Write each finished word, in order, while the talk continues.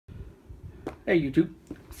Hey YouTube,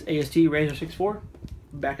 it's AST Razor 64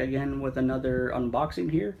 back again with another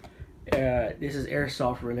unboxing here. This is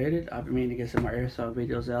airsoft related. I've been meaning to get some more airsoft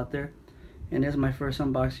videos out there, and this is my first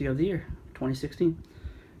unboxing of the year, 2016.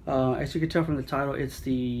 As you can tell from the title, it's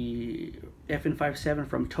the FN57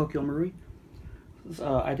 from Tokyo Marui.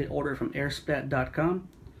 I did order it from airsplat.com.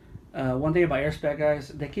 One thing about Airsplat, guys,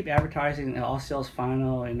 they keep advertising all sales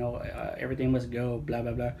final, everything must go, blah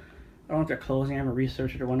blah blah. I don't know if they're closing. I haven't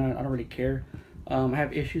researched it or whatnot. I don't really care. I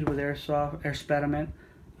have issues with Airsplat.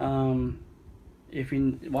 If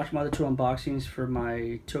you watch my other two unboxings for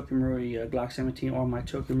my Tokyo Marui Glock 17 or my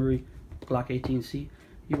Tokyo Marui Glock 18C,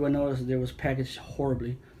 you will notice there was packaged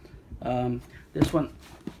horribly. This one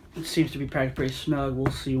seems to be packaged pretty snug.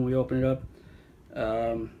 We'll see when we open it up.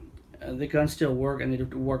 The guns still work, and they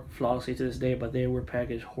work flawlessly to this day, but they were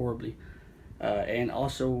packaged horribly. And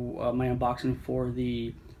also my unboxing for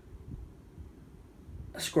the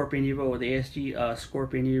Scorpion Evo with the ASG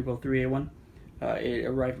Scorpion Evo 3A1. It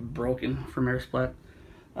arrived broken from Airsplat.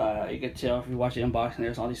 You can tell if you watch the unboxing,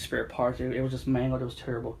 there's all these spare parts. It was just mangled. It was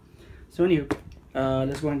terrible. So anywho,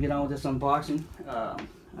 let's go and get on with this unboxing.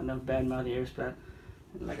 Enough bad mouth the Airsplat.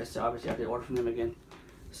 Like I said, obviously I did order from them again.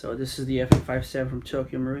 So this is the FN57 from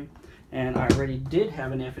Tokyo Marui, and I already did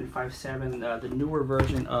have an FN57, the newer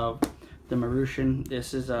version of the Marusian.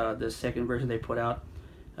 This is the second version they put out.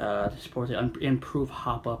 Supposed to improve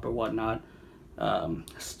hop up or whatnot.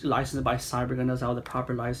 Licensed by Cybergun, does all the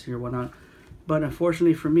proper licensing or whatnot. But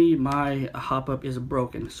unfortunately for me, my hop up is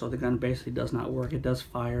broken, so the gun basically does not work. It does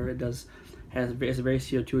fire. It's very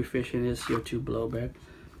CO2 efficient. It's CO2 blowback.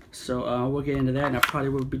 So we'll get into that, and I probably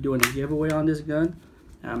will be doing a giveaway on this gun.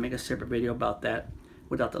 I'll make a separate video about that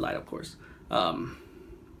without the light, of course.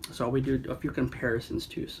 So we do a few comparisons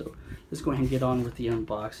too. So let's go ahead and get on with the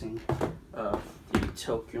unboxing of the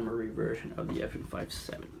Tokyo Marui version of the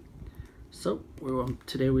FN57. So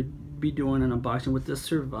today we'll be doing an unboxing with the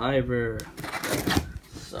Survivor.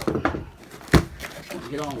 So let's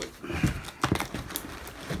get on with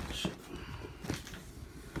it.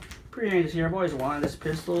 Pretty nice here. I've always wanted this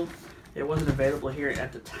pistol. It wasn't available here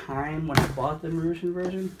at the time when I bought the Marusian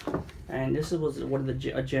version, and this was one of the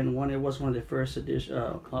Gen 1. It was one of the first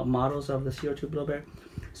edition models of the CO2 blowback,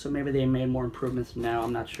 so maybe they made more improvements now.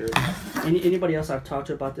 I'm not sure. Anybody else I've talked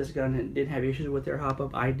to about this gun and didn't have issues with their hop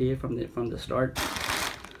up, I did from the start.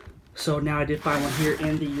 So now I did find one here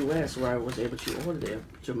in the US where I was able to order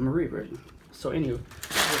the Marui version. So anyway,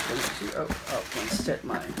 I'm going to set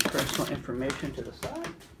my personal information to the side.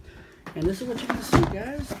 And this is what you can see,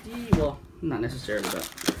 guys. Well, not necessarily,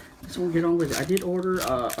 but let's get on with it. I did order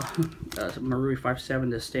a Marui 57,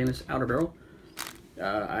 the stainless outer barrel.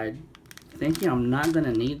 I thinking I'm not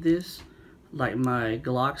gonna need this. Like my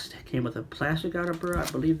Glocks came with a plastic outer barrel.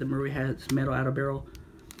 I believe the Marui has metal outer barrel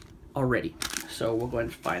already. So we'll go ahead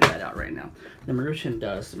and find that out right now. The Marusian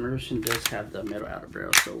does. The Marusian does have the metal outer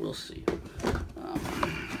barrel, so we'll see.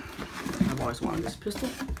 I've always wanted this pistol,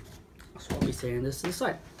 so I'll be saying this to the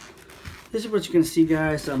side. This is what you can see,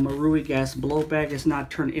 guys. Marui gas blowback. It's not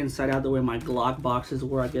turned inside out the way my Glock boxes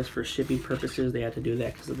were. I guess for shipping purposes they had to do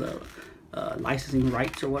that because of the licensing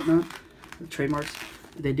rights or whatnot, the trademarks.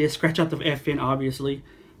 They did scratch out the FN, obviously.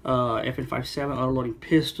 FN57 auto-loading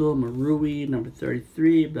pistol, Marui number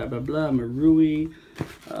 33, blah blah blah, Marui,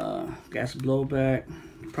 gas blowback,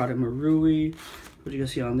 product Marui. What you can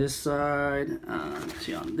see on this side,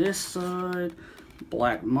 see on this side.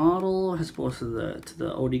 Black model as opposed to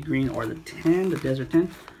the OD green or the 10, the Desert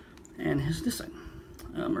 10, and here's this side,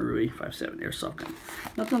 Marui 57 airsoft gun.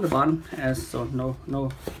 Nothing on the bottom, so no,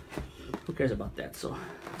 who cares about that? So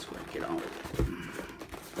let's go ahead and get on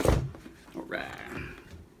with it. All right.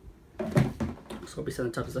 So I'll be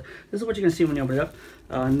setting top of this. This is what you can see when you open it up.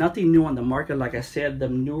 Nothing new on the market. Like I said, the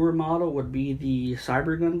newer model would be the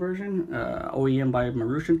Cybergun version, OEM by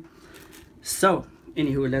Marusian. So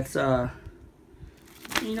anywho, let's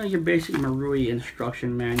your basic Marui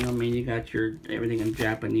instruction manual. I mean, you got your everything in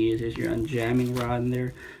Japanese. There's your unjamming rod in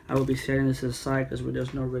there. I will be setting this aside because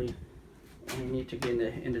there's no really any need to get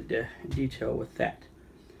into detail with that.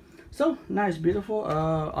 So nice, beautiful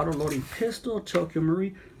auto-loading pistol, Tokyo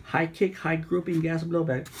Marui, high kick, high grouping gas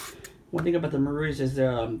blowback. One thing about the Maruis is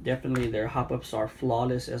definitely their hop-ups are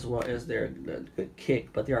flawless as well as their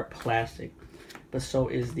kick, but they are plastic. But so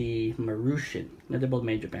is the Marusian. They're both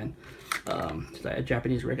made in Japan. Like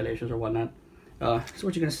Japanese regulations or whatnot. So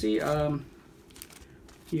what you're gonna see,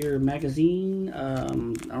 your magazine. I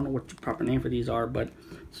don't know what the proper name for these are, but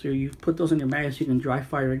so you put those in your mag so you can dry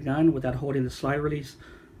fire a gun without holding the slide release,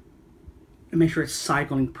 and make sure it's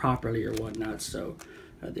cycling properly or whatnot. So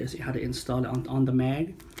there's how to install it on the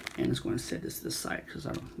mag. And it's going to set this to the side because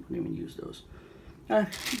I don't even use those.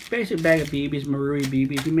 Basic bag of BBs, Marui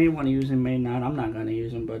BBs. You may want to use them, may not. I'm not going to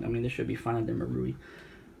use them, but I mean, this should be fine with the Marui.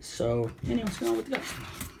 So, anyway, let's go on with the guns.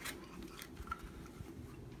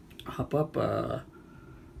 Hop up.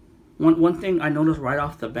 One thing I noticed right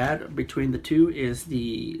off the bat between the two is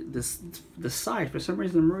the size. For some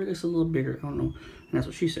reason, the Marui looks a little bigger. I don't know. And that's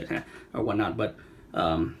what she said, or whatnot. But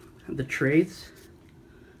the trades,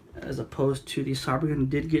 as opposed to the Cybergun,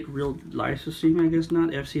 did get real licensing. I guess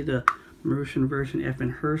not. FC the Marusian version, F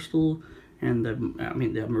and Herstal, and the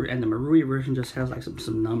Marui version just has like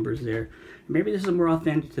some numbers there. Maybe this is more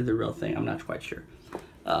authentic to the real thing. I'm not quite sure.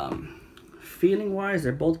 Feeling wise,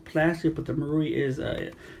 they're both plastic, but the Marui is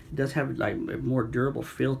it does have like a more durable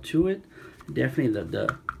feel to it. Definitely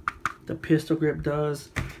the pistol grip does.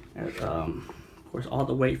 Of course, all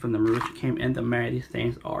the weight from the Marui came, and the mag. These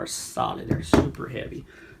things are solid. They're super heavy,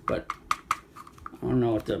 but I don't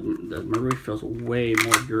know if the Marui feels way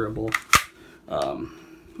more durable. So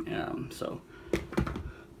I'm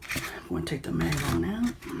going to take the mag on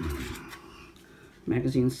out.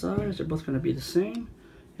 Magazine size, they're both going to be the same.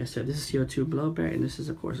 As I said, this is CO2 blowback, and this is,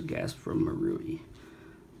 of course, gas from Marui.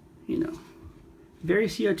 You know, very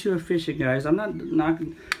CO2 efficient, guys. I'm not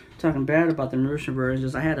talking bad about the Marusian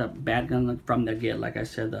versions. I had a bad gun from the get, like I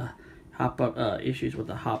said, the hop up issues with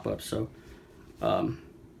the hop up. So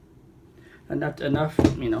enough,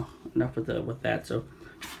 you know, enough with that. So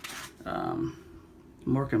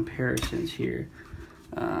more comparisons here.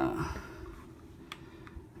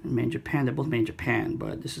 Made in Japan. They're both made in Japan,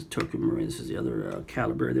 but this is Tokyo Marui. This is the other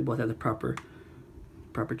caliber. They both have the proper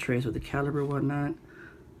trays with the caliber and whatnot.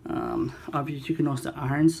 Obviously, you can notice the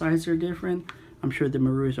iron sights are different. I'm sure the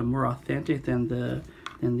Maruis are more authentic than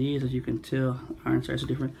these, as you can tell. Iron sights are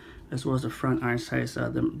different, as well as the front iron sights.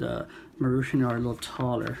 The Marusian are a little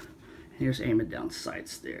taller. And here's aim it down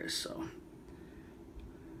sights there. So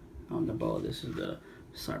on the bow, this is the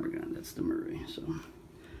Cybergun. That's the Marui. So,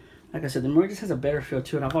 like I said, the Marui just has a better feel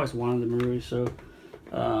to it. I've always wanted the Marui, so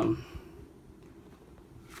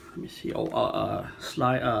let me see.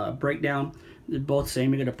 Slide breakdown. They're both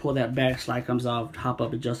same. You're gonna pull that back, slide comes off, hop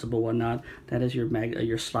up, adjustable, whatnot. That is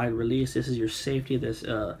your slide release. This is your safety. This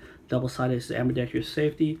double-sided is ambidextrous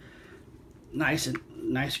safety. Nice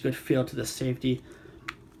good feel to the safety,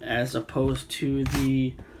 as opposed to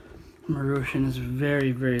the Marusian is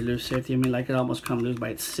very loose safety. I mean, like it almost comes loose by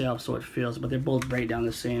itself, so it feels. But they both break down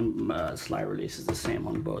the same. Slide release is the same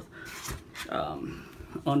on both.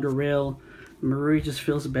 Under rail, Marui just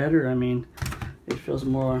feels better. I mean, it feels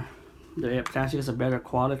more. The plastic is a better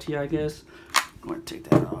quality, I guess. I'm going to take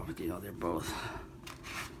that off. You know, they're both.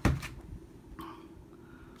 I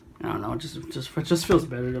don't know. It just feels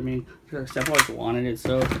better to me. I've always wanted it,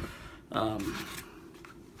 so.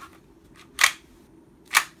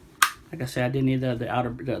 Like I said, I didn't need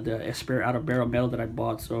the spare outer barrel metal that I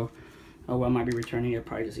bought, so I might be returning it.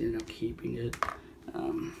 Probably just ended up keeping it.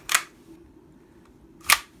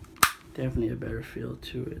 Definitely a better feel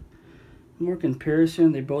to it. More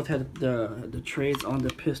comparison. They both had the trades on the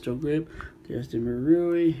pistol grip. There's the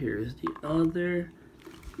Marui. Here's the other.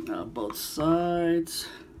 Both sides.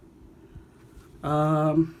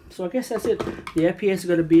 So I guess that's it. The FPS is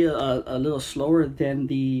going to be a little slower than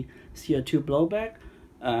the CO2 blowback.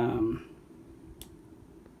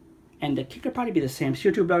 And the kick will probably be the same.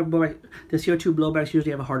 CO2 blowback, the CO2 blowbacks usually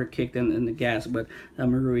have a harder kick than the gas, but the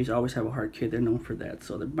Maruis always have a hard kick. They're known for that,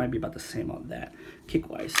 so they might be about the same on that,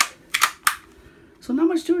 kick-wise. So not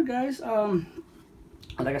much to it, guys.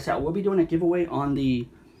 Like I said, we'll be doing a giveaway on the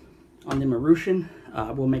Marusian.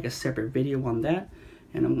 We'll make a separate video on that,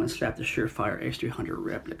 and I'm going to slap the Surefire X300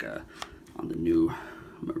 replica on the new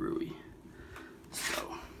Marui.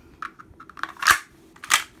 So.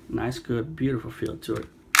 Nice, good, beautiful feel to it.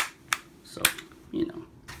 So, you know,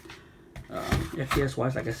 FPS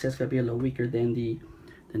wise, like I said, it's gonna be a little weaker than the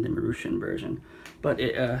Marusian version. But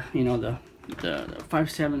it, you know, the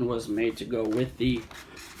 5.7 was made to go with the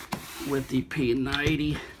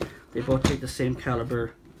P90. They both take the same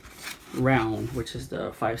caliber round, which is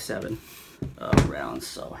the 5.7 round.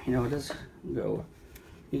 So, you know, it does go.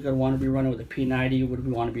 You're gonna want to be running with the P90. You would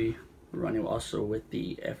want to be running also with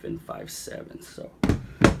the FN 5.7. So.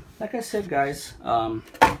 Like I said, guys,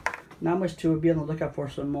 not much to it. Be on the lookout for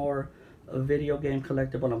some more video game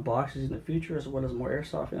collectible unboxings in the future, as well as more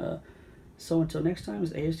airsoft. So until next time,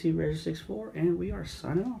 it's AST Razor 64, and we are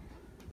signing off.